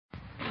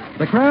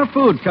The Kraft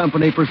Food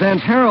Company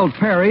presents Harold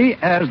Perry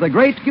as the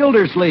Great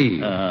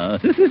Gildersleeve.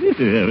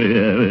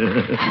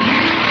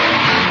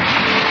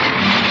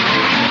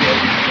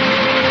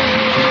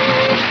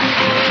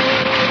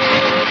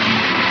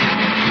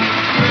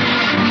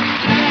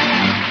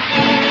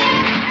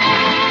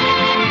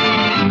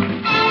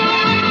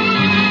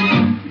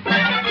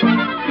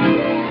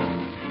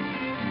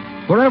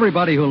 For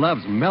everybody who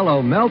loves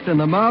mellow,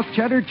 melt-in-the-mouth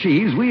cheddar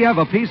cheese, we have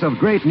a piece of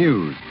great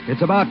news.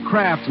 It's about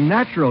Kraft's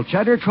natural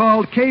cheddar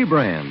called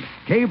K-Brand.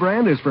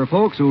 K-Brand is for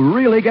folks who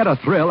really get a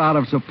thrill out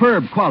of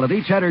superb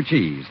quality cheddar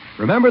cheese.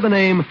 Remember the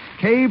name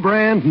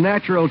K-Brand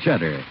Natural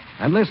Cheddar.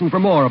 And listen for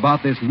more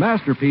about this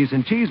masterpiece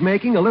in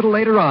cheese-making a little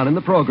later on in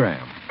the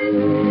program.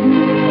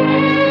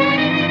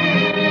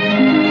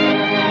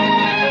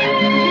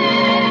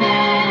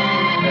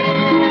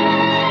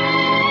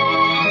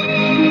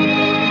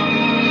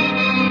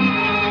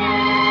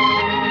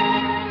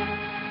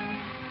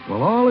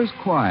 All is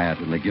quiet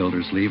in the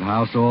Gildersleeve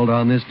household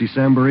on this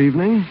December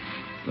evening.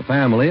 The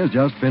family has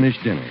just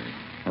finished dinner,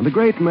 and the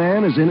great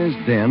man is in his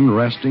den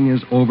resting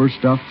his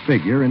overstuffed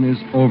figure in his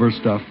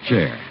overstuffed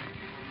chair.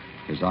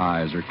 His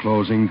eyes are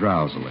closing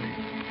drowsily,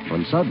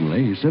 when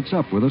suddenly he sits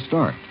up with a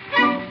start.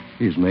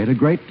 He's made a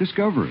great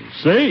discovery.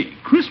 Say,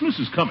 Christmas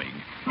is coming.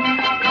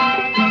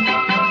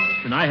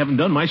 And I haven't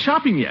done my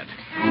shopping yet.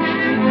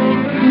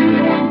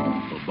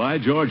 Well, by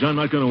George, I'm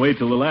not going to wait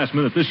till the last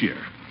minute this year.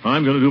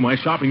 I'm going to do my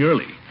shopping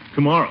early.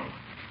 Tomorrow.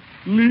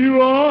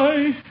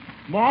 Leroy,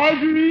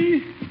 Marjorie.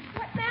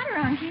 What's the matter,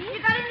 Unky?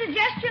 You got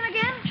indigestion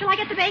again? Shall I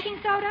get the baking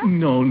soda?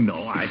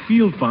 No, I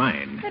feel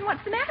fine. Then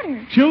what's the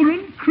matter?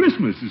 Children,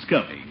 Christmas is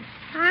coming.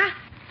 Huh?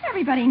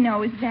 Everybody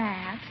knows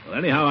that. Well,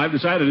 anyhow, I've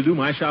decided to do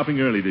my shopping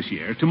early this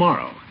year,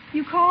 tomorrow.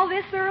 You call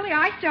this early?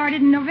 I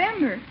started in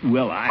November.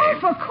 Well, Oh,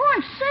 for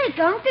corn's sake,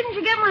 Unc, didn't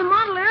you get my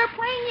model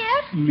airplane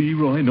yet?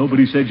 Leroy,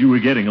 nobody said you were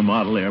getting a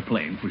model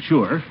airplane, for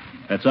sure.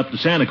 That's up to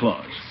Santa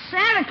Claus.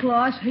 Santa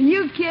Claus? Are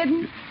you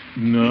kidding?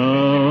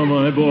 No,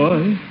 my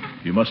boy.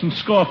 You mustn't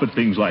scoff at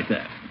things like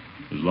that.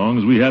 As long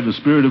as we have the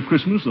spirit of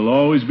Christmas, there'll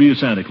always be a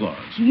Santa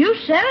Claus. You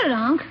said it,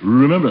 Unc.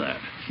 Remember that.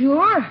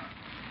 Sure.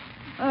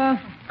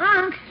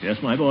 Unc. Yes,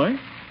 my boy?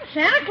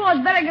 Santa Claus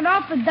better get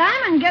off the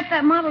dime and get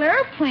that model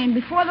airplane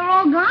before they're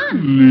all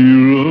gone.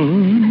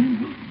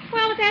 Leroy.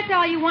 Well, if that's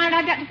all you wanted,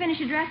 I've got to finish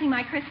addressing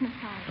my Christmas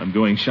card. I'm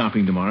going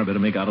shopping tomorrow. Better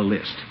make out a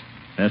list.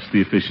 That's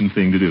the efficient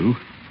thing to do.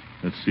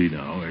 Let's see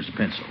now. Where's a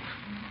pencil?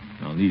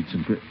 I'll need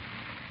some...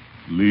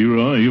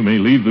 Leroy, you may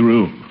leave the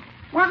room.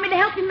 Want me to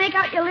help you make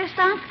out your list,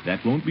 Unc?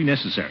 That won't be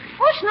necessary.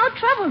 Oh, it's no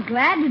trouble.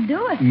 Glad to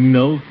do it.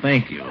 No,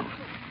 thank you.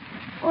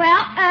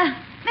 Well,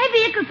 maybe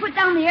you could put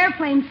down the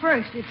airplane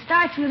first. It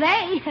starts with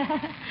A.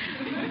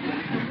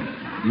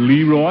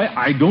 Leroy,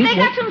 I don't They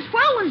got some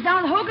swell ones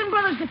down at Hogan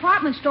Brothers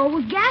department store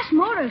with gas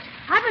motors.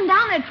 I've been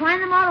down there trying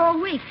them out all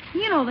week.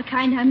 You know the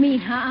kind I mean,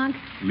 huh, Unc?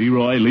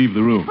 Leroy, leave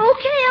the room.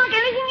 Okay, Unc,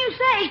 anything you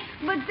say.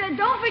 But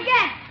don't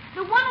forget,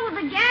 the one with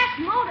the gas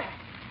motor.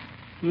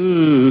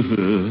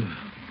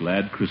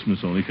 Glad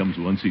Christmas only comes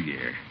once a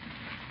year.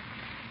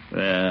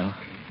 Well,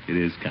 it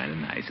is kind of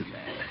nice at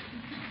that.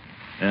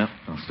 Well,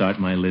 I'll start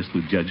my list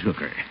with Judge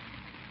Hooker.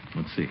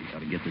 Let's see, ought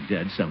to get the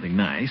judge something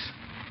nice.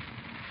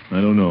 I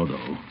don't know,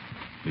 though.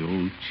 The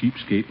old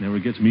cheapskate never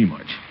gets me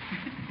much.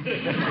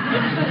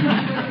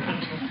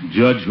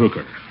 Judge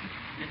Hooker.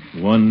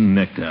 1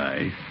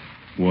 necktie,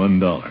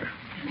 $1.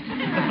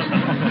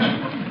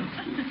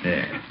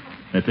 There.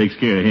 That takes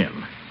care of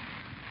him.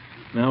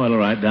 Now I'll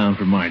write down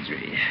for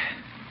Marjorie.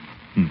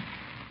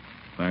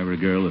 If I were a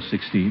girl of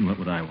 16, what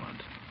would I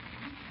want?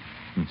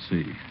 Let's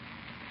see.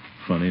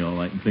 Funny, all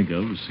I can think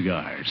of is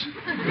cigars.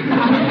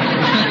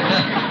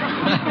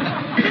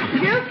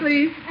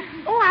 Gildersleeve.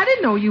 Oh, I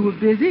didn't know you were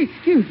busy.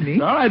 Excuse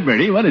me. All right,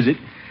 Bertie, what is it?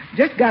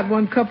 Just got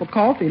 1 cup of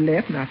coffee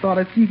left, and I thought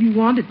I'd see if you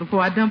wanted it before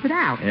I dump it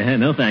out.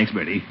 No, thanks,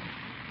 Bertie.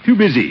 Too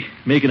busy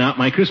making out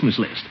my Christmas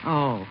list.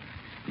 Oh.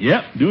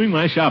 Yep, doing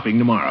my shopping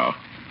tomorrow.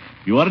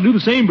 You ought to do the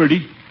same,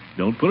 Bertie.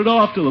 Don't put it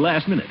off till the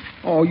last minute.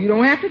 Oh, you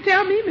don't have to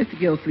tell me, Mr.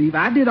 Gildersleeve.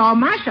 I did all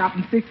my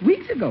shopping 6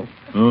 weeks ago.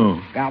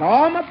 Oh. Got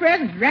all my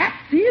presents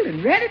wrapped, sealed,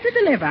 and ready to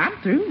deliver. I'm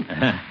through.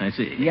 I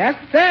see. Yes,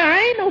 sir. I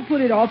ain't no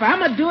put it off. I'm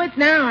going to do it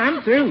now.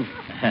 I'm through.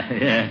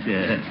 yes,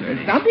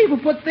 Bertie. Some people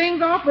put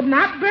things off, but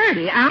not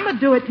Bertie. I'm going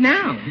to do it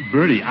now.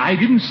 Bertie, I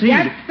didn't say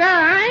Yes, that. sir.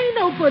 I ain't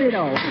no put it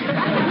off.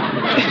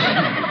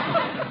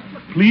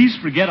 Please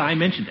forget I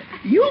mentioned it.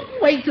 You can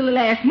wait till the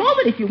last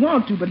moment if you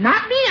want to, but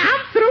not me.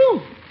 I'm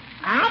through.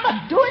 I'm going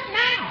to do it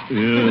now.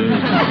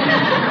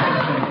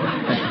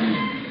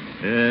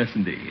 Yes,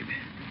 indeed.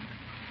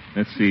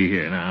 Let's see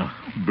here now.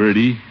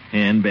 Bertie,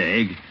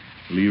 handbag.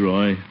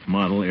 Leroy,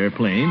 model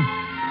airplane.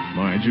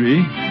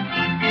 Marjorie.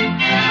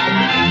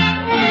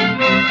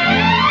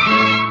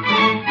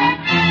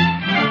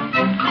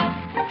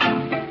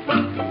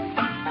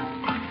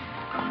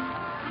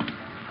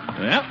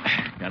 Well,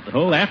 got the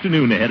whole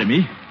afternoon ahead of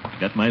me.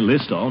 Got my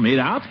list all made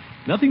out.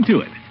 Nothing to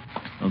it.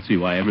 Don't see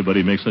why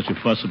everybody makes such a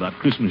fuss about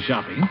Christmas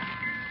shopping.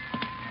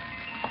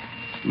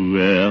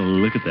 Well,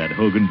 look at that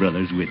Hogan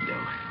Brothers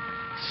window.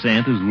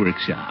 Santa's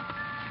workshop.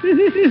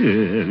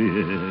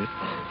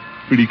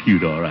 Pretty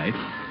cute, all right.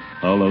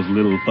 All those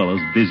little fellows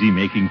busy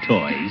making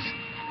toys.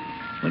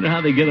 Wonder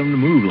how they get them to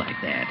move like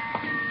that.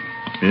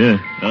 Yeah.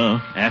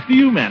 Oh, after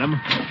you, madam.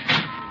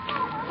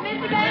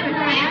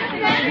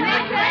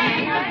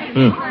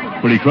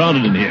 Pretty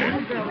crowded in here.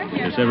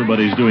 Guess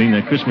everybody's doing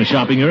their Christmas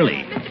shopping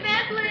early.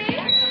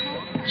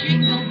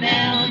 Jingle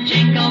bell,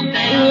 jingle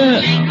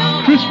bell,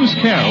 jingle. Christmas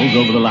carols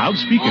over the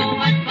loudspeaker.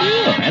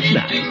 Oh, that's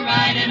nice.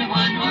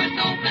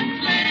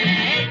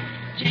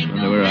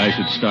 Wonder where I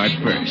should start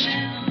first.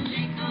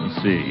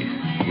 Let's see.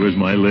 Where's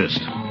my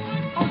list?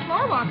 Oh,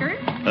 floor walker.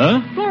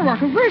 Huh? Floor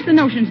walker, where's the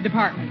notions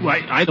department?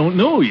 Why, I don't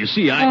know. You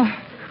see, Oh,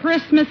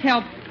 Christmas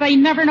help. They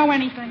never know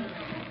anything.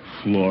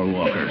 Floor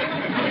walker.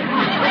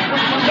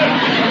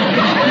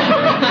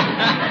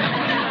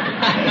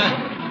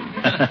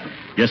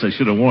 Guess I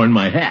should have worn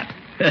my hat.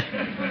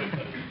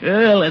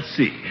 Well, let's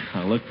see.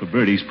 I'll look for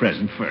Bertie's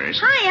present first.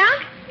 Hi,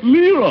 Unc.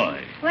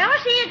 Leroy. Well, I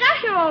see you got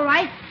here all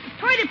right.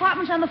 The toy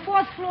department's on the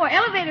 4th floor.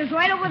 Elevator's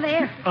right over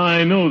there.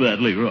 I know that,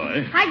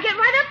 Leroy. I'd get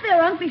right up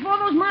there, Unc, before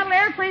those model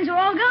airplanes are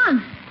all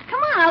gone.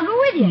 Come on, I'll go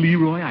with you.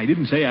 Leroy, I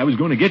didn't say I was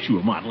going to get you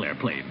a model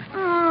airplane.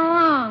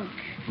 Oh, Unc.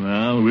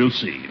 Well, we'll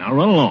see. Now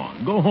run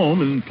along. Go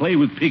home and play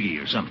with Piggy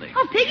or something.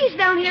 Oh, Piggy's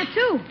down here,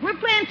 too. We're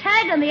playing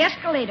tag on the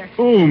escalator.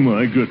 Oh,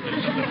 my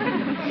goodness.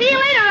 See you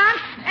later,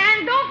 Unc.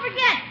 And don't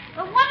forget,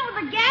 the one with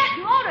the gas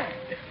motor.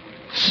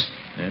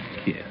 That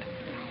kid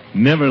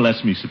never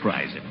lets me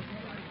surprise him.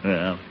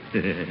 Well,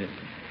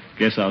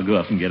 guess I'll go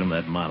up and get him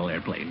that model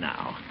airplane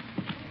now.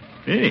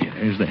 Hey,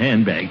 there's the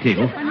handbag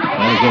table.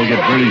 Might as well get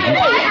Bertie's.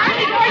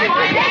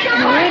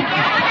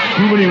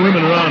 Too many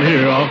women around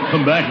here. I'll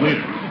come back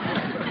later.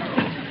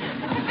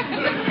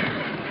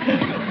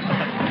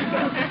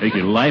 Take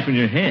your life in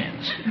your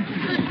hands.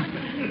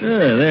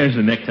 There's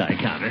the necktie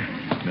counter.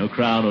 No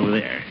crowd over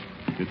there.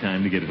 Good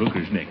time to get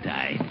Hooker's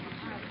necktie.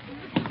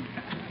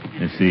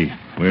 Let's see.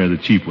 Where are the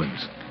cheap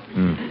ones?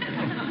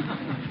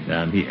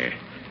 Down here.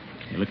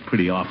 They look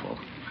pretty awful.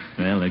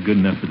 Well, they're good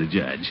enough for the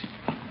judge.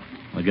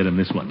 I'll get him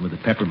this one with the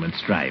peppermint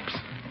stripes.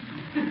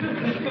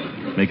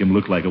 Make him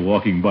look like a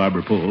walking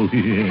barber pole. Well,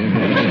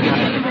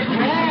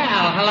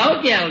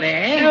 hello,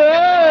 Gildy.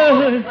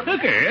 Oh,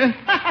 Hooker.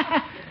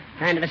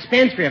 Kind of a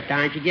spendthrift,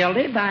 aren't you,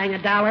 Gildy? Buying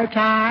 $1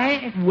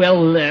 tie?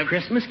 Well,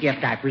 Christmas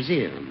gift, I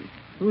presume.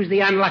 Who's the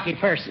unlucky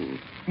person?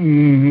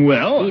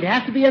 Well, He'd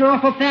have to be an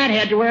awful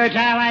fathead to wear a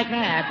tie like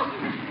that.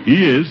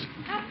 he is.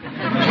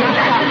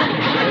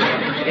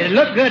 It'd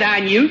look good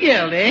on you,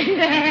 Gildy.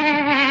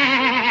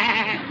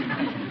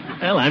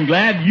 Well, I'm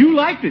glad you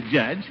liked it,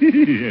 Judge. Wait a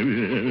minute,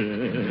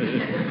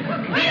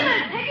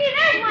 Piggy.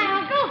 There's my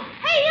uncle.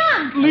 Hey,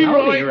 Unc.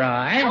 Hello,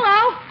 Leroy.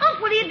 Hello. Unc,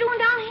 what are you doing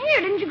down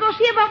here? Didn't you go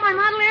see about my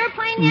model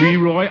airplane yet?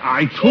 Leroy,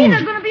 I Gee, told they're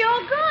you. going to be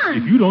all gone.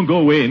 If you don't go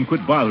away and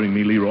quit bothering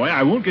me, Leroy,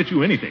 I won't get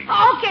you anything.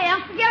 Oh, okay,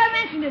 Unc, forget I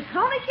mentioned it.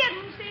 Only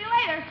kidding. See you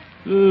later.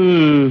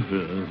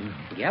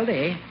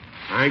 Gildy,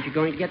 aren't you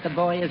going to get the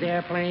boy his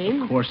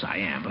airplane? Of course I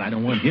am, but I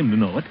don't want him to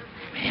know it.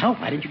 Well,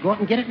 why don't you go up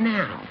and get it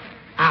now?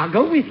 I'll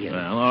go with you.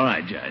 Well, all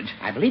right, Judge.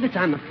 I believe it's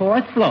on the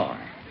 4th floor.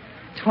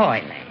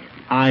 Toyland.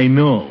 I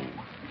know.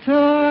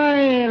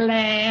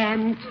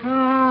 Toyland,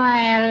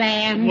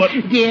 Toyland. What?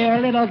 Dear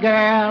little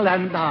girl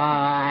and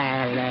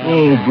boyland.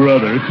 Oh,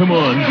 brother, come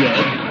on,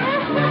 Judge.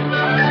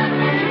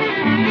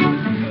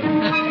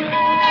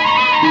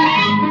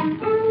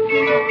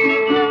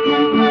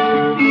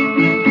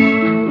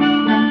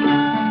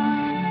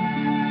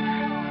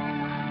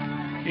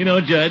 You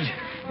know, Judge,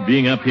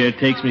 being up here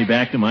takes me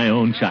back to my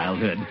own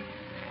childhood.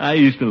 I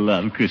used to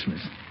love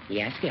Christmas.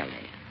 Yes,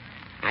 Gildy.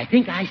 I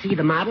think I see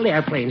the model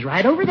airplanes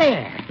right over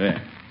there. Yeah.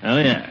 Oh,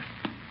 yeah.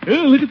 Oh,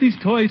 look at these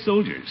toy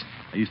soldiers.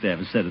 I used to have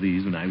a set of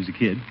these when I was a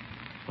kid.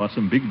 Fought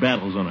some big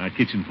battles on our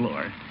kitchen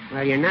floor.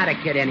 Well, you're not a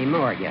kid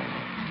anymore, Gildy.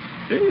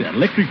 Hey, that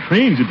electric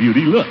train's a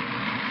beauty. Look.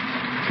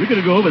 We're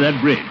going to go over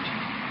that bridge.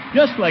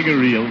 Just like a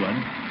real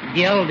one.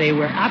 Gildy,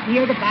 we're up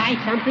here to buy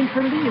something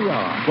for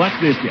Leroy. Watch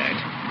this,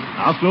 Judge.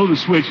 I'll throw the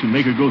switch and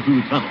make her go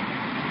through the tunnel.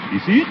 You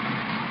see it?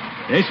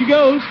 There she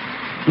goes.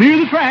 Clear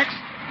the tracks.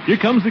 Here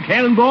comes the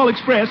Cannonball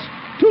Express.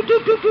 Toot,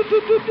 toot, toot, toot,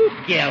 toot, toot, toot.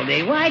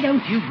 Gildy, why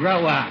don't you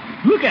grow up?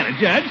 Look at it,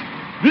 Judge.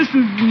 This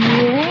is...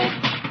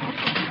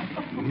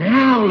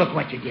 Now look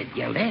what you did,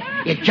 Gildy.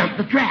 It jumped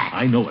the track.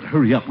 I know it.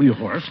 Hurry up, wheel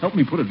horse. Help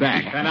me put it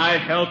back. Can I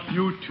help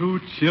you two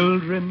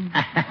children?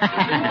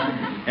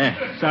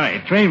 Sorry,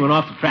 train went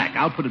off the track.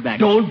 I'll put it back.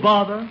 Don't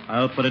bother.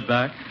 I'll put it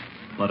back.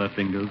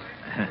 Butterfingers.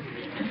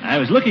 I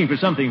was looking for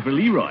something for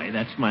Leroy.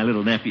 That's my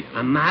little nephew.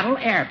 A model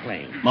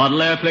airplane.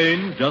 Model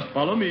airplane, just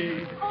follow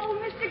me. Oh,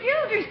 Mr.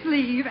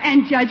 Gildersleeve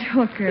and Judge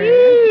Hooker.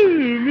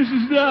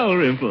 Mrs.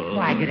 Dalrymple.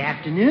 Why, good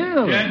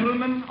afternoon.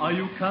 Gentlemen, are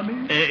you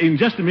coming? In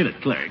just a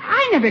minute, clerk.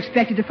 I never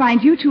expected to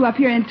find you two up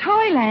here in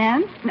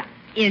Toyland. Now,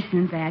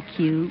 isn't that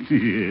cute?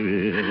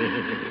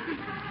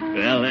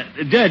 Well,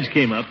 the judge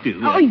came up, too.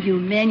 Oh, you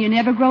men, you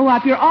never grow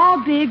up. You're all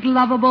big,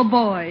 lovable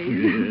boys.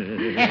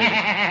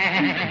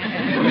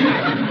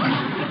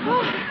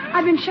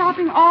 I've been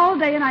shopping all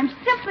day, and I'm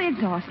simply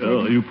exhausted.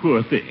 Oh, you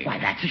poor thing. Why,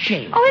 that's a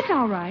shame. Oh, it's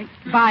all right.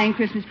 Buying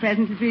Christmas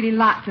presents is really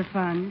lots of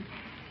fun.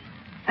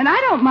 And I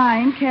don't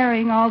mind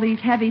carrying all these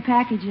heavy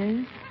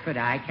packages. Could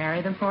I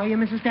carry them for you,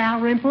 Mrs.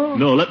 Dalrymple?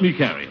 No, let me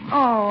carry him.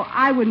 Oh,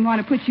 I wouldn't want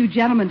to put you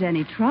gentlemen to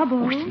any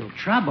trouble. Oh, it's no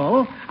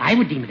trouble. I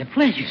would deem it a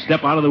pleasure.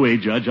 Step out of the way,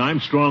 Judge. I'm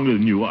stronger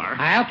than you are.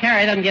 I'll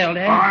carry them,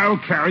 Gildy. I'll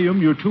carry him.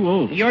 You're too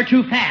old. You're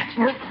too fat.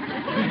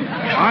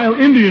 I'll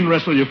Indian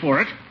wrestle you for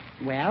it.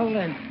 Well,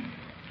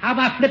 how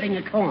about flipping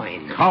a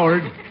coin?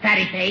 Coward.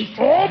 Fatty face.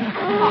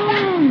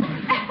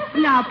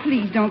 Now,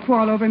 please don't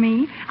quarrel over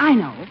me. I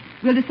know.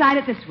 We'll decide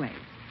it this way.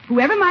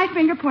 Whoever my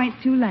finger points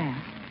to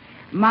last.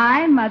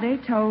 My mother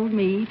told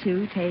me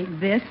to take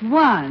this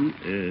one.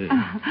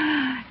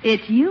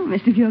 It's you,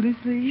 Mr.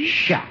 Gildersleeve.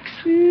 Shucks.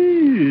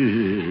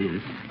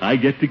 I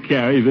get to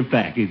carry the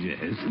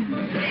packages.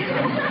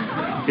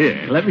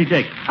 Here, let me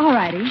take them. All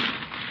righty.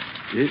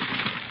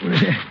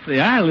 They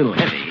are a little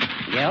heavy.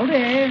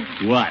 Gildy.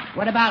 What?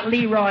 What about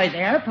Leroy's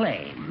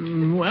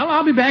airplane? Well,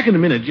 I'll be back in a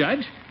minute,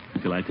 Judge.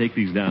 Shall I take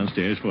these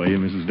downstairs for you,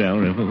 Mrs.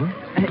 Dalrymple?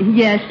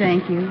 Yes,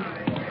 thank you.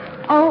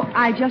 Oh,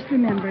 I just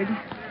remembered.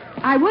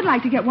 I would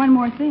like to get one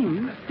more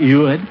thing. You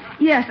would?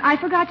 Yes, I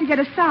forgot to get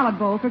a salad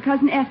bowl for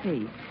Cousin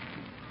Effie.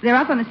 They're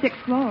up on the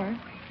 6th floor.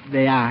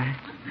 They are.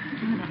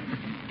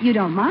 You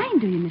don't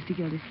mind, do you, Mr.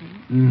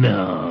 Gildersleeve?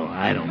 No,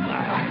 I don't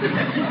mind.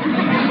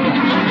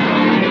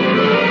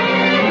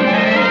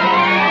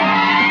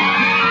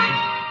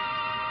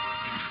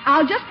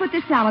 I'll just put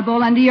this salad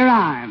bowl under your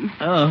arm.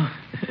 Oh,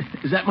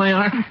 is that my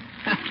arm?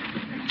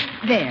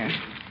 There.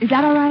 Is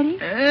that all righty?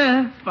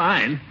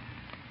 Fine.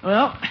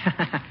 Well,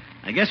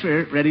 I guess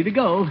we're ready to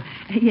go.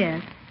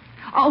 Yes.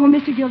 Oh, well,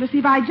 Mr.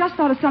 Gildersleeve, I just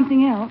thought of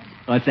something else.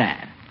 What's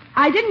that?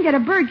 I didn't get a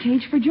bird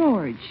cage for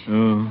George.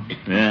 Oh,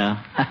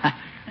 yeah.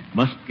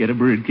 Must get a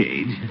bird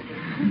cage.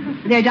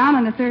 They're down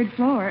on the 3rd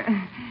floor.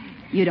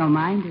 You don't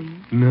mind, do you?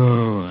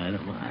 No, I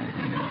don't mind.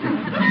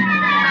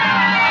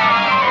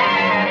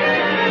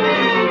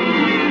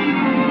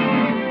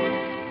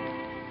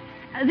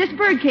 This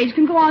bird cage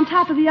can go on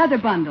top of the other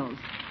bundles.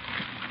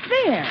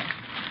 There.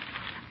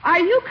 Are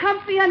you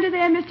comfy under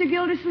there, Mr.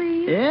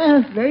 Gildersleeve?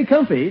 Yes, very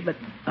comfy, but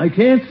I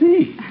can't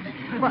see.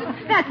 Well,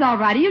 that's all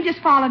righty. You just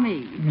follow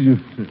me.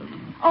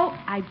 Oh,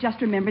 I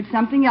just remembered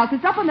something else.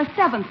 It's up on the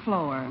 7th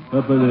floor.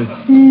 Up on the...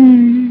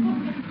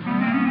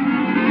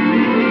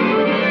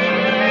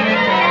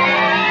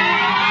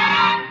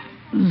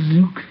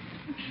 Zook.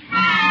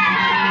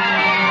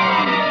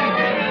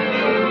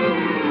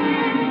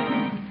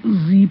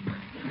 Zeep.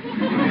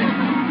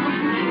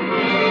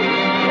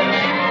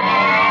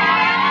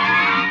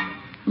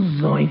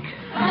 Zoink.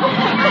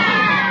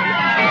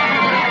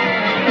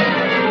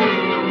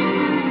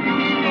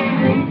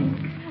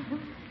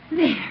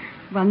 There.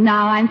 Well,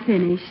 now I'm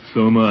finished.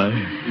 So am I.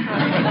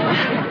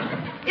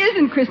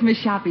 Isn't Christmas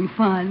shopping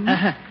fun?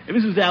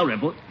 Mrs.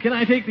 Dalrymple, can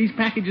I take these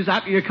packages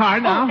out to your car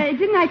now?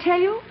 Didn't I tell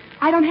you?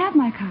 I don't have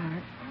my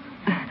car.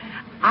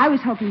 I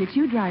was hoping that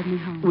you'd drive me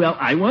home. Well,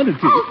 I wanted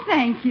to. Oh,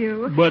 thank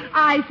you. But...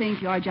 I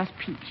think you're just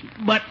peachy.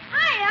 But...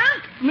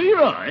 Hiya.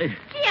 Leroy.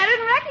 Gee, I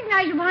didn't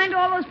recognize you behind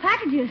all those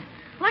packages.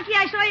 Lucky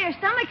I saw your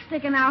stomach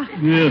sticking out.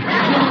 Yeah.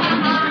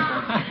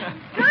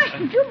 Gosh,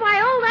 did you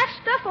buy all that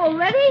stuff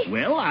already?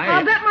 Well,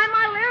 I'll bet my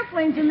model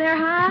airplane's in there,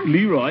 huh?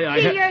 Leroy,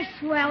 Gee, you're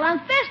swell. I'm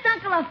best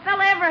uncle a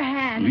fella ever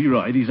had.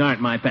 Leroy, these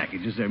aren't my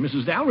packages. They're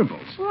Mrs.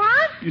 Dalrymple's.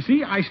 What? You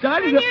see, I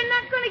started... And you're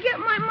not going to get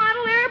my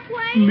model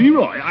airplane?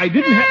 Leroy, I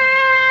didn't have...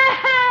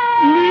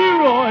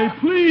 Leroy,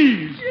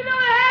 please. You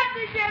don't have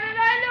to get it.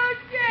 I don't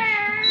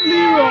care.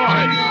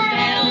 Leroy.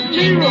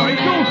 Leroy,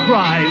 don't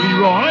cry,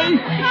 Leroy.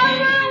 I'll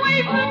run away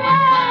from home.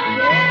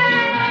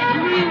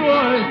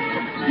 Leroy,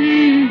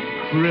 be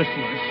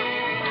Christmas.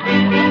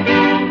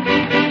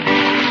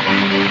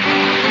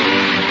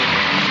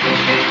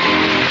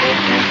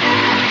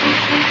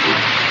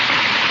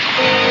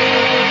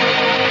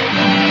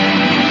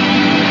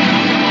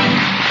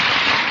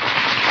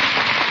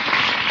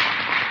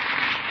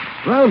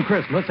 Around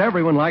Christmas,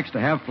 everyone likes to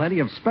have plenty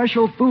of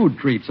special food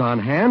treats on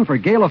hand for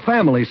Gala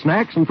family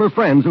snacks and for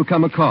friends who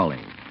come a-calling.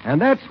 And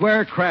that's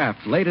where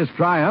Kraft's latest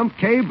triumph,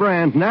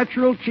 K-Brand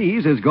Natural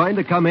Cheese, is going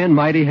to come in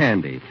mighty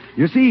handy.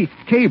 You see,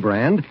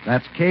 K-Brand,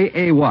 that's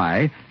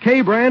K-A-Y,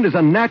 K-Brand is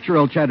a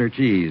natural cheddar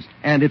cheese,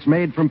 and it's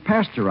made from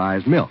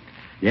pasteurized milk.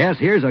 Yes,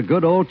 here's a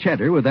good old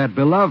cheddar with that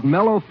beloved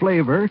mellow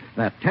flavor,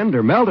 that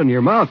tender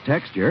melt-in-your-mouth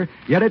texture,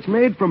 yet it's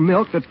made from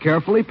milk that's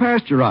carefully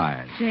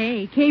pasteurized.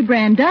 Say,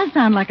 K-Brand does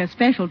sound like a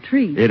special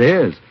treat. It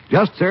is.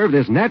 Just serve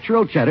this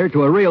natural cheddar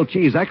to a real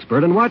cheese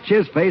expert and watch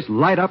his face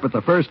light up at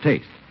the first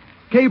taste.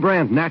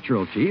 K-Brand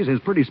natural cheese is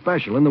pretty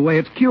special in the way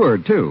it's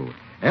cured, too.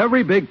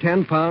 Every big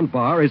 10-pound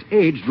bar is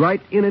aged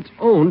right in its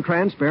own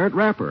transparent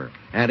wrapper,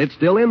 and it's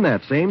still in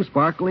that same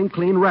sparkling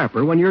clean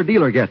wrapper when your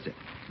dealer gets it.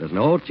 There's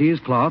no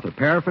cheesecloth or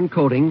paraffin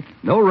coating,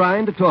 no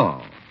rind at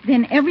all.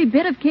 Then every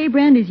bit of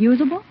K-Brand is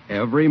usable?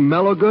 Every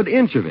mellow good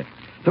inch of it.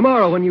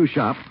 Tomorrow when you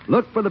shop,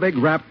 look for the big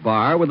wrapped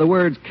bar with the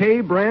words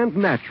K-Brand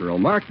Natural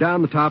marked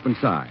down the top and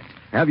side.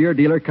 Have your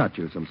dealer cut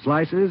you some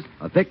slices,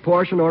 a thick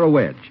portion, or a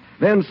wedge.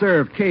 Then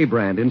serve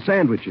K-Brand in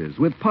sandwiches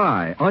with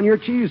pie on your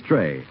cheese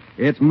tray.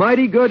 It's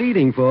mighty good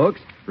eating,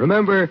 folks.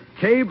 Remember,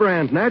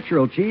 K-Brand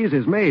natural cheese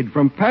is made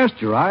from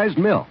pasteurized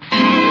milk.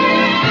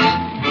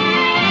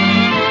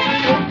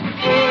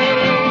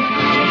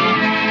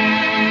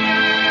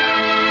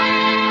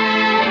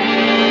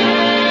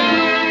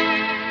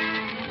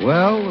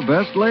 Well, the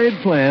best laid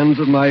plans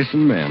of mice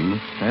and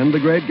men and the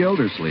great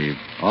Gildersleeve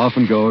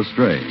often go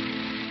astray.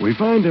 We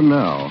find him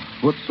now,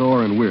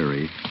 footsore and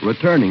weary,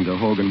 returning to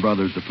Hogan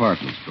Brothers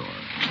department store.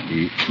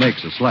 He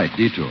makes a slight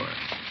detour.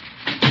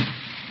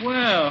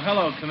 Well,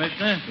 hello,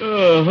 Commissioner.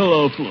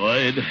 Hello,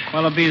 Floyd.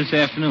 What'll it be this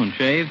afternoon,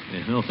 Shave?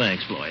 No,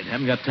 thanks, Floyd.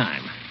 Haven't got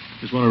time.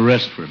 Just want to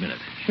rest for a minute.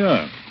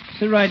 Sure.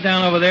 Sit right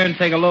down over there and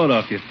take a load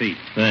off your feet.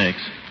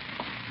 Thanks.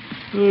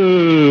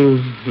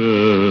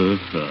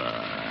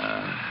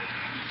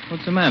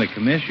 What's the matter,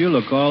 Commish? You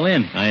look all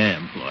in. I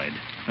am, Floyd.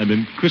 I've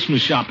been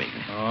Christmas shopping.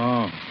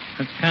 Oh,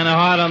 that's kind of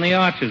hard on the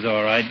arches,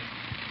 all right.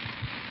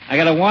 I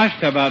got a wash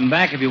tub out and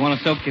back if you want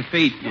to soak your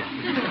feet.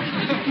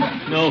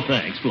 No,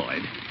 thanks,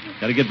 Floyd.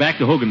 Got to get back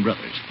to Hogan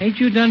Brothers. Ain't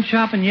you done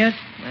shopping yet?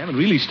 I haven't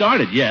really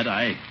started yet.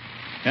 I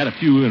had a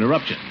few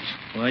interruptions.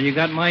 Well, you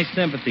got my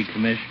sympathy,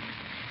 Commish.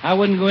 I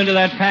wouldn't go into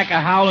that pack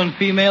of howling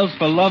females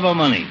for love or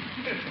money.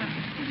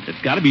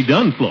 It's got to be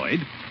done,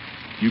 Floyd.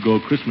 You go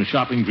Christmas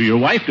shopping for your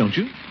wife, don't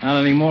you? Not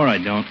anymore, I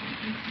don't.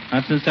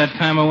 Not since that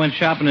time I went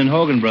shopping in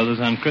Hogan Brothers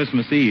on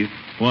Christmas Eve.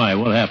 Why?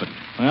 What happened?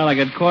 Well, I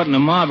got caught in a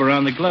mob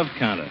around the glove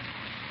counter.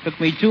 Took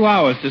me 2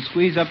 hours to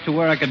squeeze up to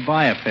where I could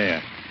buy a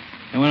pair.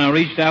 And when I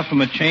reached out for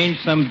my change,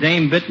 some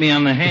dame bit me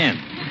on the hand.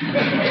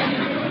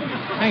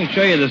 I can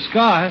show you the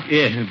scar.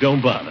 Yeah,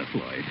 don't bother,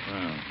 Floyd.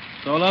 Well,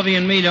 so Lovey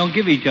and me don't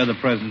give each other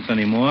presents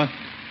anymore.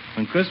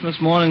 When Christmas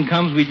morning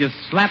comes, we just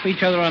slap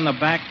each other on the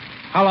back,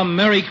 holler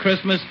Merry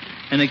Christmas,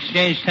 and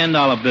exchange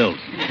 $10 bills.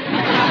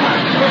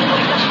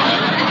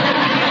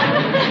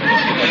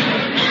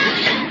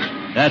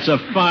 That's a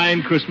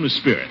fine Christmas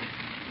spirit.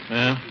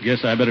 Well,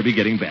 guess I better be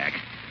getting back.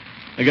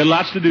 I got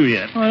lots to do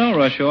yet. Oh, don't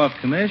rush off,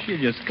 Commish. You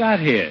just got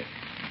here.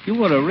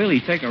 You ought to really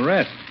take a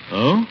rest.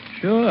 Oh?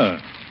 Sure.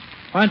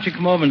 Why don't you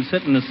come over and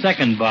sit in the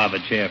second barber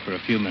chair for a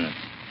few minutes?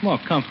 More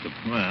comfortable.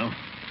 Well,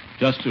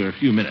 just for a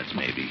few minutes,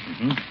 maybe.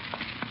 Mm-hmm.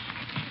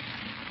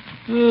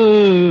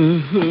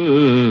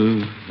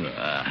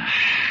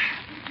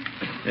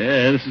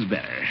 Yeah, this is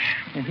better.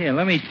 Here,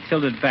 let me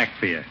tilt it back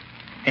for you.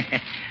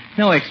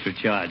 No extra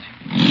charge.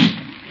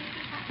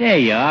 There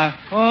you are,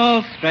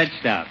 all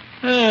stretched out.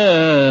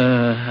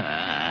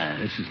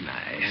 This is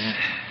nice.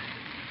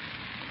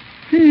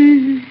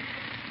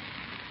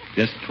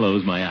 Just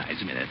close my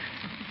eyes a minute.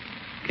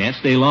 Can't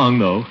stay long,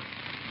 though.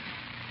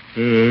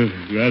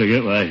 Gotta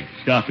get my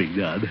shopping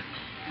done.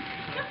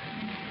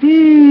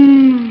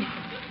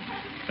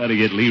 Gotta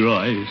get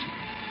Leroy's.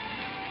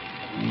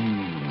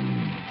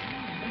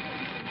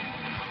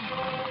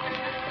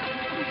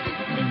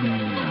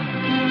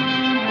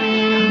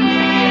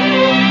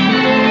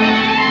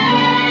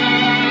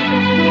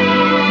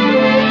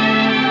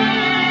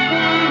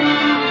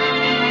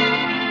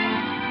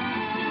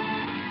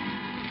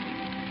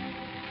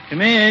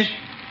 Commish.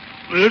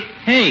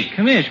 Hey,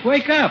 Commish,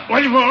 wake up.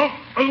 What you want?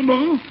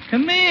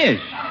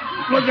 Commish.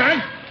 What's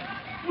that?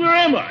 Where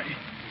am I?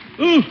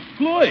 Oh,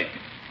 Floyd.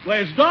 Why,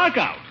 it's dark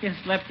out. You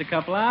slept a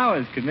couple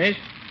hours, Commish.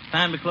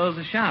 Time to close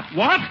the shop.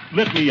 What?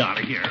 Let me out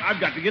of here. I've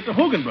got to get to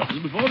Hogan Brothers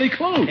before they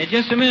close. Hey,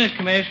 just a minute,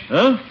 Commish.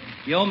 Huh?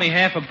 You owe me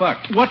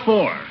 $50. What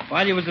for?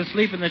 While you was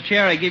asleep in the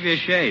chair, I give you a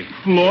shave.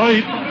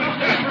 Floyd.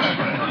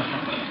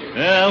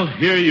 Well,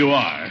 here you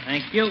are.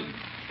 Thank you.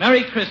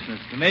 Merry Christmas,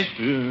 Commish.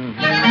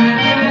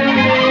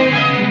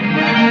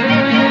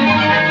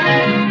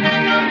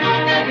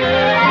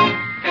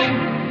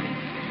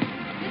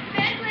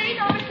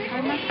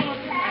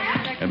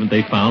 Haven't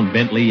they found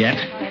Bentley yet?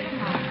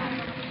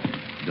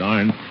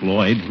 Darn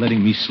Floyd,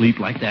 letting me sleep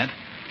like that.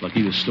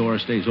 Lucky the store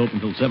stays open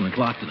till 7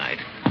 o'clock tonight.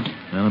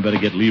 Well, I better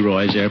get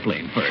Leroy's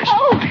airplane first.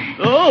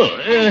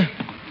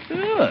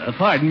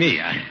 Pardon me.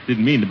 I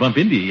didn't mean to bump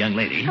into you, young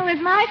lady. Oh,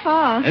 it's my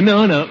fault.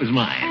 No, it was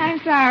mine. I'm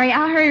sorry.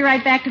 I'll hurry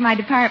right back to my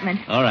department.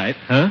 All right.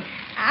 Huh?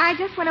 I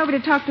just went over to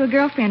talk to a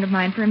girlfriend of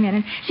mine for a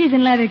minute. She's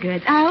in leather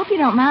goods. I hope you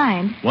don't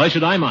mind. Why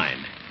should I mind?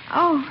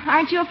 Oh,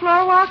 aren't you a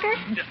floor walker?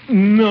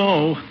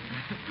 No.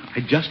 I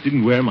just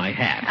didn't wear my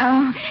hat.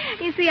 Oh,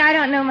 you see, I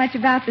don't know much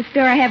about the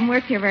store. I haven't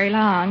worked here very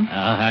long.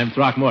 I'm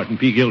Throckmorton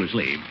P.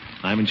 Gildersleeve.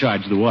 I'm in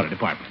charge of the water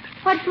department.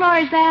 What floor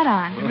is that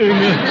on?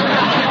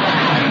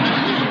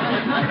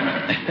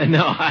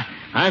 No,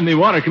 I'm the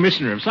water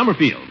commissioner of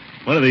Summerfield,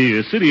 one of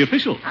the city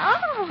officials.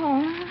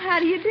 Oh, how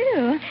do you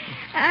do?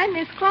 I'm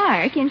Miss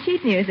Clark in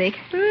sheet music.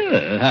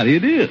 How do you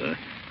do?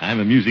 I'm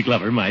a music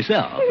lover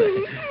myself.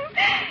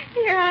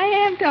 Here I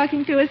am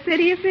talking to a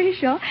city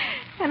official,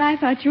 and I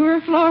thought you were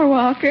a floor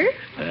walker.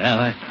 Well,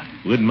 I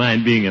wouldn't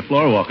mind being a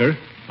floor walker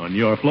on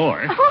your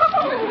floor.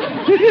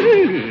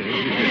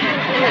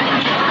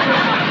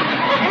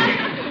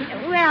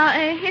 Well,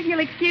 if you'll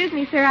excuse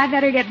me, sir, I'd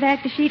better get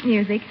back to sheet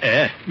music.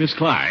 Miss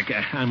Clark,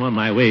 I'm on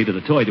my way to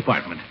the toy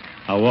department.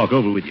 I'll walk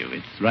over with you.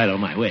 It's right on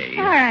my way.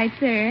 All right,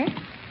 sir.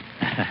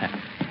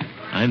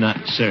 I'm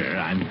not sir.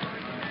 I'm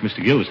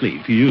Mr.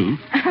 Gildersleeve to you.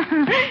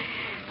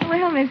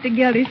 Well, Mr.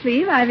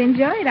 Gildersleeve, I've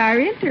enjoyed our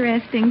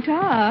interesting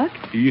talk.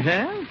 You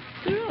have?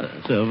 Sure,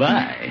 so have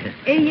I.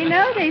 You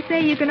know, they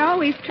say you can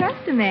always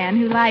trust a man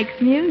who likes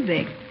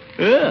music.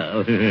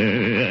 Well,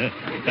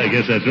 I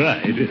guess that's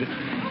right.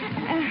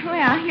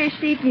 Well, here's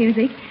sheet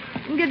music.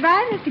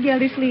 Goodbye, Mr.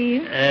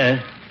 Gildersleeve.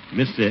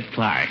 Mr.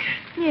 Clark.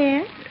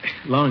 Yes?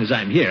 As long as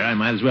I'm here, I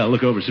might as well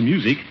look over some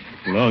music.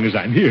 As long as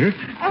I'm here.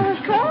 Oh, of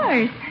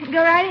course.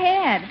 Go right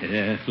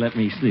ahead. Let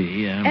me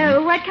see.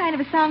 What kind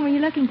of a song were you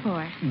looking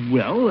for?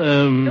 Well,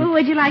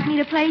 Would you like me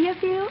to play you a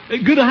few?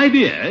 Good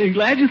idea.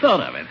 Glad you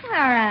thought of it. All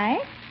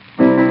right.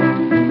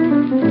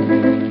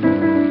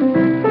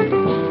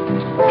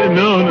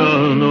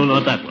 No,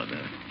 not that one.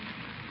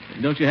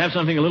 Don't you have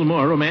something a little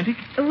more romantic?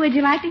 Would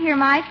you like to hear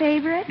my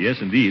favorite? Yes,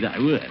 indeed, I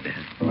would.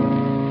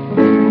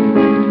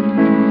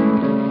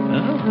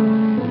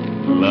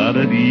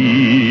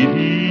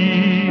 La-da-dee-dee.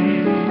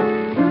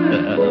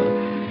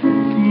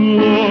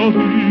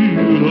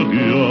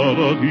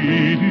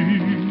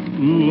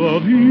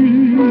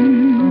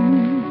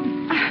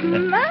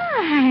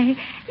 My,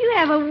 you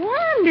have a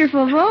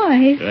wonderful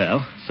voice.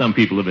 Well, some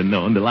people have been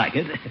known to like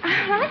it.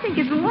 I think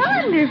it's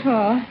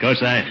wonderful. Of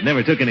course, I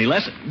never took any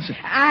lessons.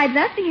 I'd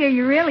love to hear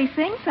you really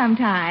sing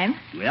sometime.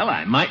 Well,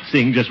 I might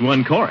sing just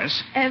one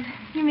chorus.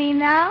 You mean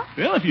now?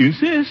 Well, if you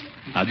insist.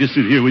 I'll just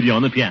sit here with you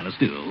on the piano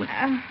stool. Well,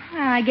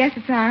 I guess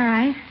it's all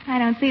right. I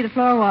don't see the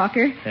floor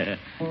walker.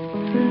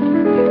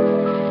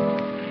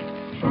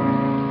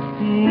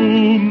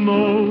 Who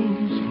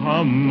knows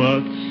how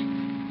much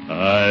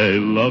I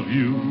love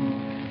you?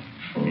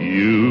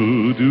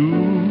 You do.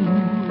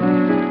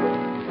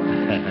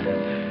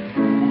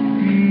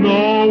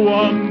 No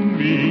one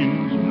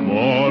means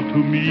more to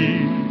me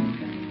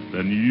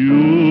than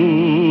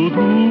you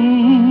do.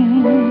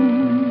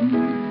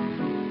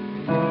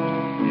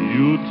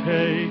 You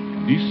take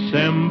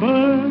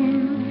December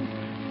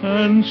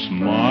and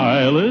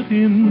smile it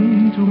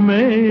into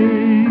May.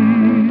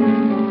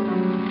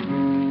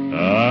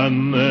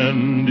 And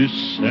then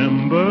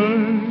December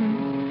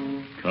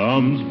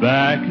comes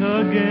back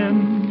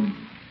again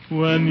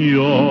when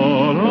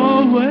you're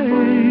away.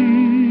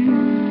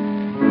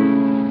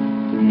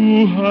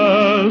 Who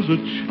has a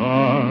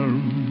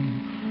charm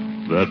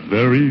that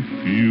very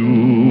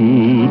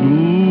few do?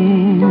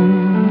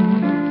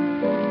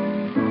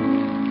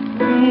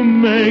 Who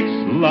makes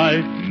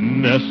life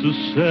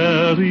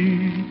necessary?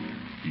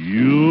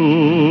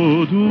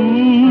 You do.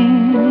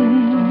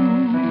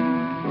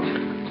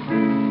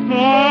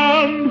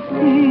 And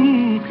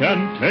who can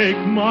take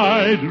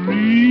my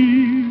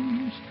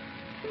dreams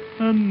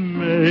and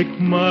make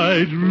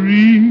my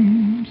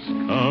dreams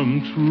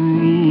come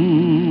true?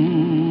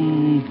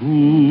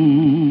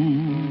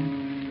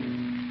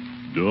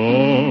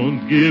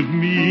 Don't give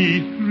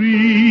me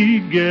three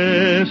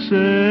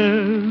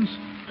guesses.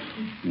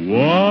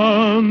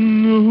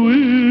 One will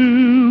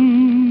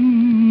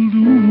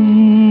do.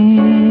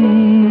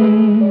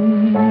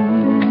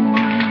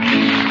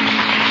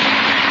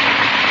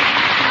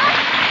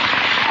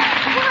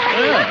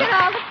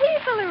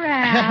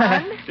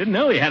 Didn't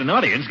know he had an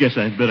audience. Guess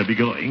I'd better be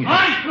going.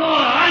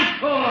 Encore!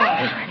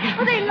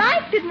 Well, they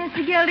liked it,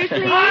 Mr.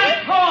 Gildersleeve.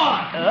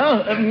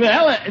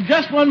 Well,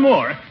 just one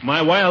more.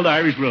 My Wild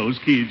Irish Rose,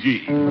 key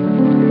G.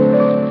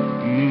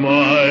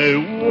 My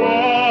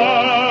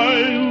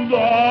wild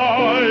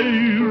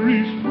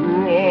Irish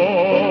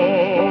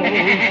rose.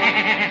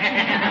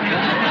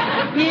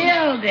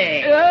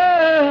 Gildy.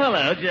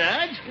 Hello,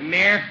 Judge.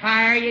 Mayor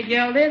fire you,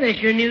 Gildy? This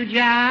your new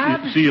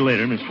job? See you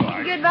later, Miss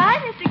Clark. Goodbye,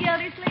 Mr.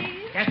 Gildersleeve.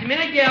 Just a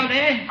minute,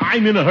 Gildy.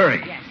 I'm in a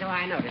hurry. Yeah, so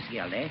I noticed,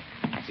 Gildy.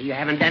 I see you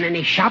haven't done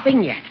any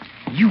shopping yet.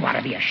 You ought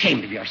to be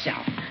ashamed of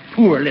yourself.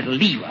 Poor little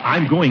Leroy.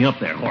 I'm going up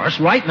there, Horace,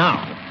 right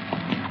now.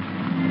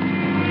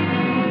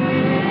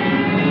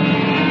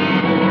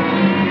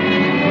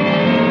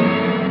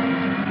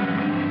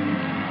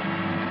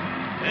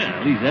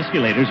 Well, these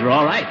escalators are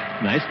all right.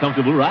 Nice,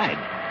 comfortable ride.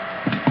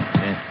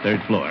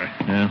 Third floor.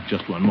 Now,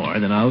 just one more,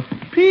 then I'll...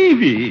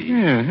 Peavy!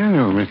 Yeah,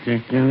 hello, Mr.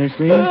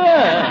 Gildersleeve.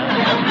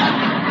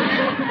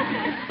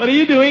 What are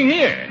you doing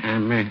here?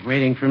 I'm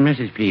waiting for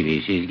Mrs.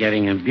 Peavy. She's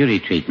getting a beauty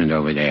treatment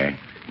over there.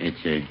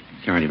 It's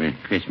sort of a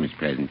Christmas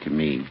present to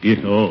me.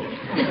 Oh.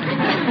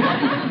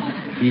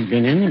 She's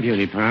been in the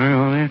beauty parlor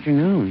all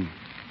afternoon.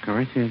 Of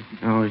course, it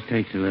always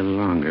takes a little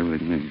longer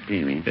with Mrs.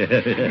 Peavy.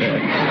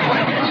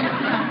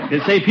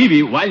 Say,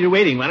 Peavy, while you're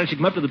waiting, why don't you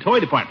come up to the toy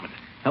department?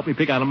 Help me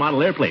pick out a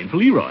model airplane for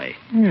Leroy.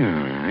 All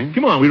right.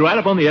 Come on, we're right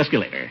up on the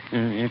escalator.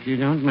 If you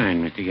don't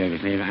mind, Mr.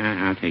 Gildersleeve,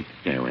 I'll take the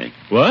stairway.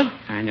 What?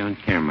 I don't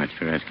care much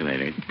for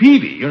escalators.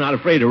 Peavy, you're not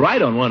afraid to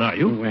ride on one, are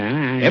you?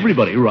 Well,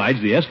 Everybody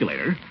rides the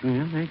escalator.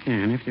 Well, they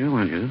can if they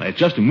want to. It's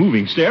just a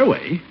moving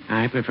stairway.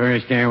 I prefer a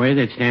stairway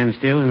that stands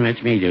still and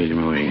lets me do the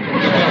moving.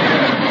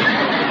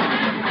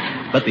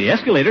 But the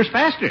escalator's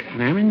faster.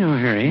 I'm in no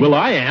hurry. Well,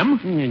 I am.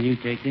 Then you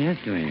take the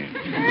escalator.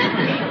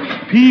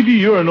 Peavy,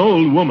 you're an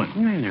old woman.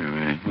 I know,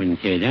 I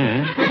wouldn't say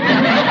that.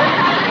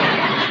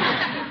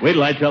 Wait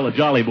till I tell the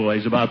Jolly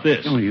Boys about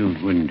this. Oh, you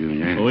wouldn't do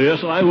that. Oh,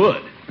 yes, I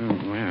would.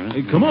 Oh, well.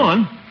 Hey, come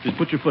on. Just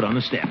put your foot on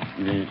the step.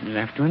 The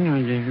left one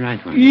or the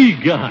right one? Ye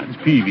gods,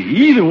 Peavy.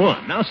 Either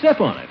one. Now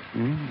step on it.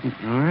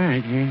 All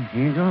right,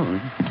 here goes.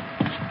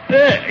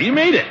 There, you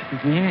made it.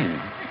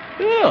 Yeah.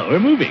 Oh, we're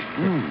moving.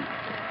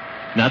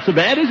 Not so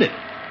bad, is it?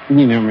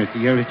 You know,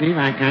 Mr. Gildersleeve,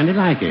 I kind of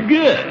like it.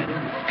 Good.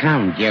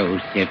 Come,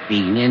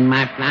 Josephine, in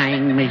my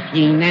flying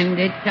machine, and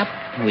it's up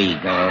we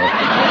go.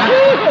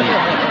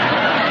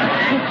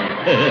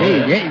 Hey,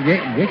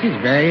 this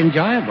is very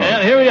enjoyable.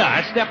 Well, here we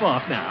are. Step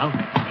off now.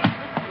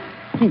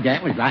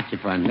 That was lots of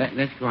fun.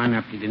 Let's go on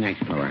up to the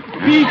next floor.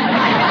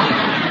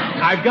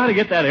 I've got to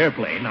get that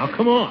airplane. Now,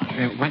 come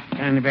on. What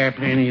kind of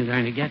airplane are you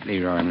going to get,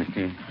 Leroy,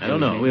 Mr.? I don't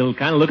know. We'll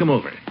kind of look them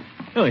over.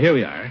 Oh, here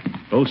we are.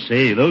 Oh,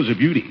 say, those are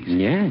beauties.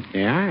 Yes,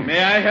 they are.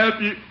 May I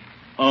help you?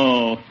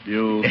 Oh,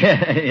 you.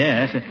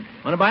 Yes.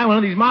 Want to buy one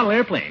of these model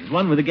airplanes,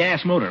 one with a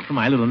gas motor for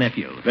my little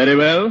nephew. Very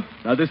well.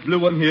 Now, this blue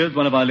one here is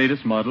one of our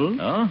latest models.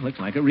 Oh, looks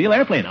like a real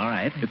airplane, all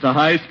right. It's a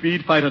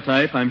high-speed fighter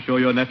type. I'm sure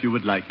your nephew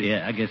would like it.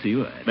 Yeah, I guess he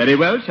would. Very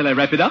well. Shall I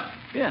wrap it up?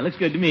 Yeah, looks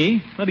good to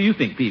me. What do you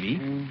think, Peavy?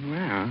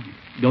 Well,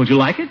 Don't you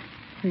like it?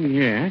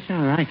 yes,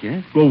 I like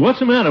it. Well, what's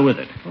the matter with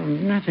it? Well,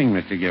 nothing,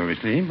 Mr.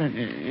 Gildersleeve, but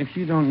if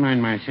you don't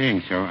mind my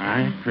saying so,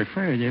 I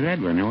prefer the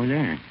red one over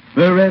there.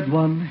 The red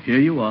one. Here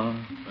you are.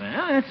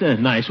 Well, that's a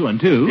nice one,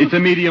 too. It's a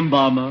medium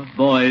bomber.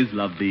 Boys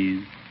love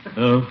these.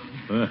 Oh,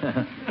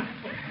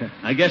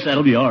 I guess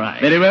that'll be all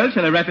right. Very well.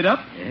 Shall I wrap it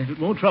up? If it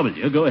won't trouble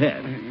you, go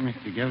ahead.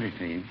 Mr.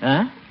 Gildersleeve.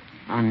 Huh?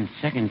 On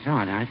second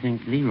thought, I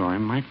think Leroy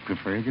might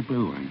prefer the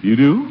blue one. You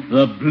do?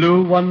 The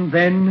blue one,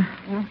 then?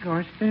 Well, of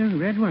course, the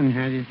red one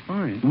had its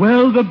point.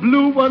 Well, the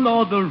blue one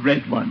or the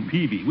red one?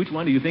 Peavy, which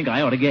one do you think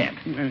I ought to get?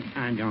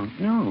 I don't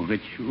know.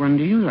 Which one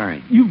do you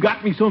like? You've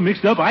got me so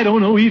mixed up, I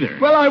don't know either.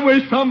 Well, I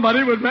wish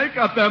somebody would make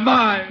up their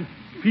mind.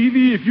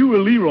 Peavy, if you were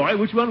Leroy,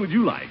 which one would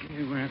you like?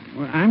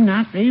 Well, I'm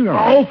not Leroy.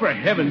 Oh, for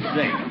heaven's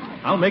sake.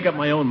 I'll make up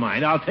my own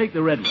mind. I'll take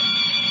the red one.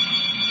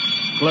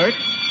 Clerk?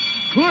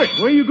 Clerk,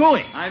 where are you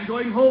going? I'm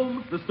going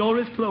home. The store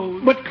is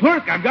closed. But,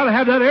 Clerk, I've got to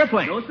have that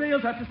airplane. No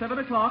sales after 7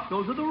 o'clock.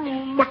 Those are the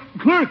rules. But,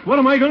 Clerk, what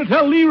am I going to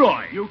tell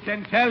Leroy? You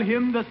can tell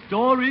him the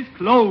store is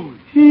closed.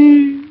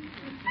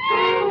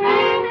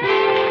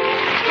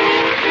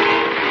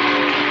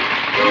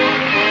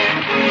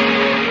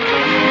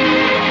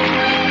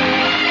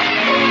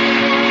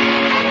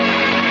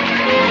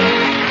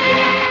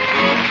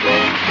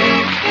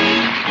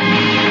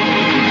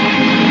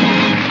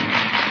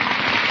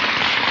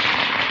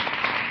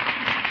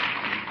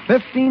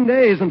 "15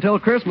 days until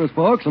Christmas,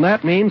 folks, and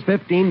that means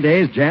 15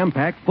 days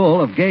jam-packed full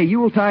of gay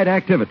Yuletide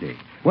activity.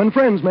 When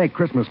friends make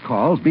Christmas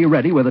calls, be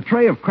ready with a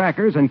tray of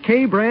crackers and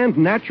K-Brand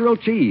natural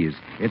cheese.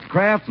 It's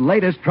Kraft's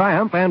latest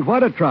triumph, and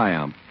what a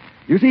triumph.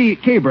 You see,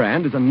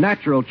 K-Brand is a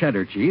natural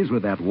cheddar cheese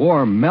with that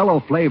warm,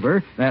 mellow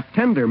flavor, that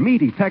tender,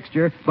 meaty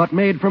texture, but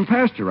made from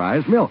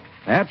pasteurized milk.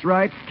 That's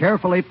right,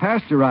 carefully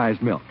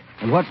pasteurized milk.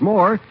 And what's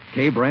more,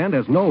 K-Brand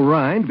has no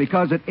rind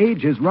because it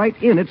ages right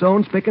in its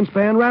own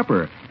spick-and-span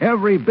wrapper.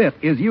 Every bit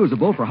is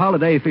usable for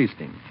holiday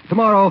feasting.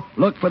 Tomorrow,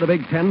 look for the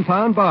big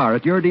 10-pound bar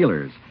at your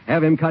dealer's.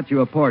 Have him cut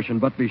you a portion,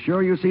 but be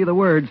sure you see the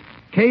words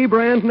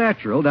K-Brand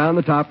Natural down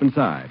the top and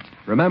sides.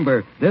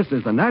 Remember, this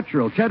is the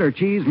natural cheddar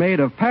cheese made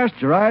of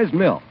pasteurized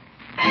milk.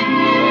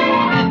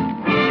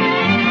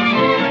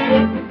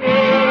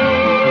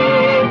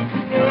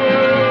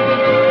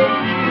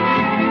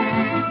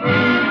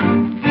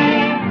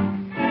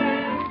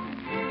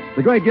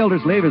 The Great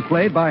Gildersleeve is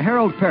played by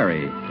Harold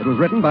Perry. It was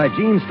written by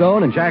Gene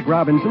Stone and Jack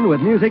Robinson with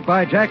music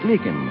by Jack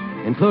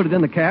Meakin. Included in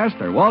the cast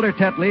are Walter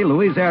Tetley,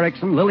 Louise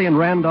Erickson, Lillian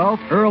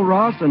Randolph, Earl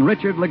Ross, and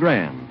Richard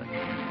LeGrand.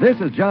 This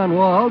is John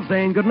Wald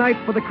saying goodnight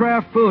for the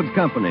Kraft Foods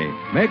Company,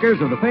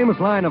 makers of the famous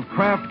line of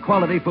Kraft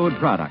quality food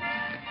products.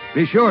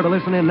 Be sure to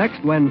listen in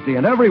next Wednesday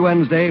and every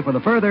Wednesday for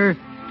the further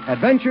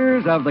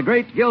adventures of the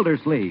Great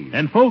Gildersleeve.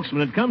 And, folks,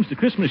 when it comes to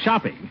Christmas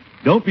shopping,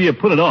 don't be a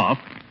put it off.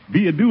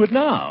 Be a do it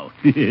now.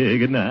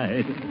 Good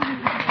night.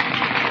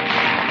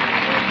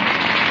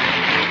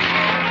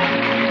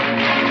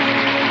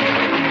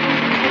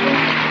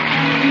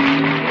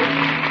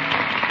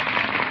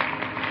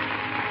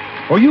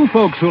 For you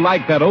folks who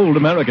like that old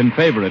American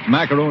favorite,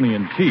 macaroni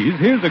and cheese,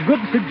 here's a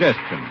good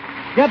suggestion.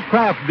 Get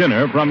Kraft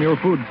Dinner from your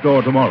food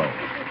store tomorrow.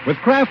 With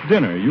Kraft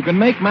Dinner, you can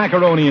make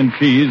macaroni and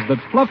cheese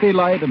that's fluffy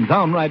light and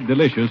downright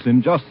delicious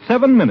in just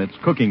 7 minutes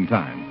cooking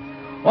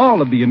time.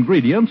 All of the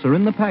ingredients are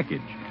in the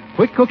package.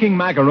 Quick cooking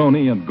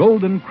macaroni and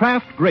golden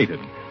Kraft grated,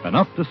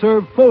 enough to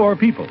serve 4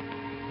 people.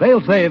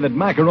 They'll say that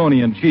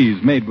macaroni and cheese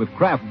made with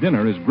Kraft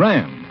Dinner is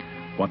grand.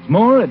 What's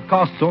more, it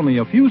costs only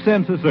a few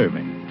cents a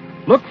serving.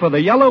 Look for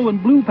the yellow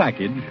and blue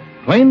package,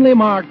 plainly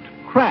marked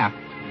Kraft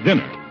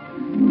Dinner.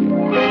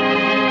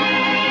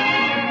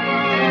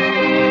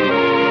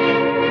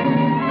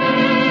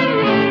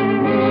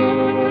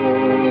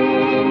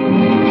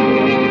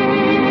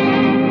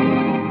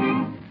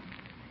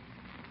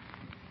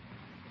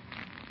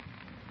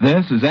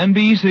 This is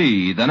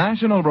NBC, the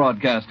national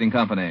broadcasting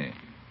company.